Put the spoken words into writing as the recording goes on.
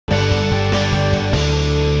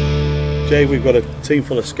Jay, we've got a team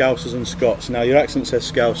full of Scousers and Scots. Now, your accent says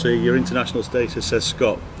Scouser, your international status says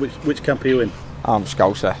Scot. Which camp are you in? I'm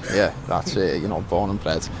Scouser, yeah, that's it, you know, born and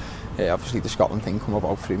bred. Obviously the Scotland thing come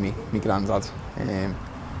about through me granddad.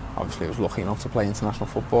 Obviously I was lucky enough to play international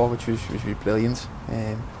football, which was brilliant,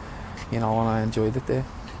 you know, and I enjoyed it there.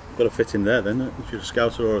 Got to fit in there then, if you're a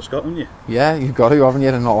Scouser or a Scot, haven't you? Yeah, you've got to, haven't you?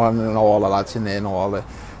 And know all the lads in there, know all the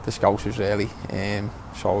Scousers really.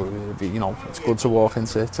 So you know, it's good to walk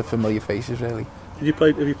into familiar faces really. Have you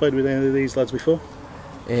played with any of these lads before?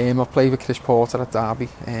 I've played with Chris Porter at Derby,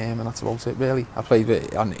 and that's about it really. I played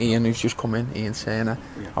with Ian, who's just come in, Ian Turner.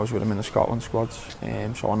 Yeah. I was with him in the Scotland squads,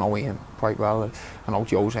 so I know Ian quite well. I know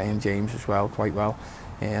Jose and James as well quite well,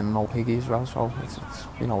 and I know Higgy as well. So it's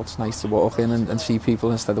you know, it's nice to walk in and see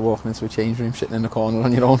people instead of walking into a change room sitting in the corner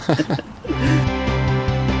on your own.